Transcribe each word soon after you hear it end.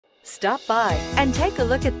Stop by and take a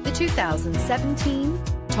look at the 2017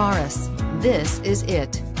 Taurus. This is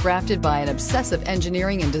it. Crafted by an obsessive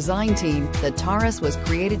engineering and design team, the Taurus was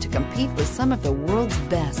created to compete with some of the world's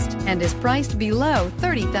best and is priced below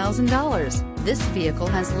 $30,000. This vehicle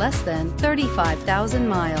has less than 35,000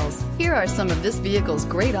 miles. Here are some of this vehicle's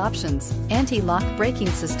great options: anti-lock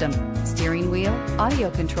braking system, steering wheel audio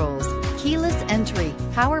controls, keyless entry,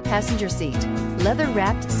 power passenger seat,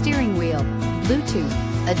 leather-wrapped steering wheel, Bluetooth,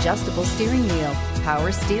 adjustable steering wheel,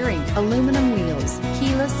 power steering, aluminum wheels,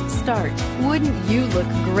 keyless start. Wouldn't you look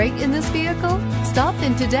great in this vehicle? Stop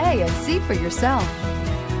in today and see for yourself.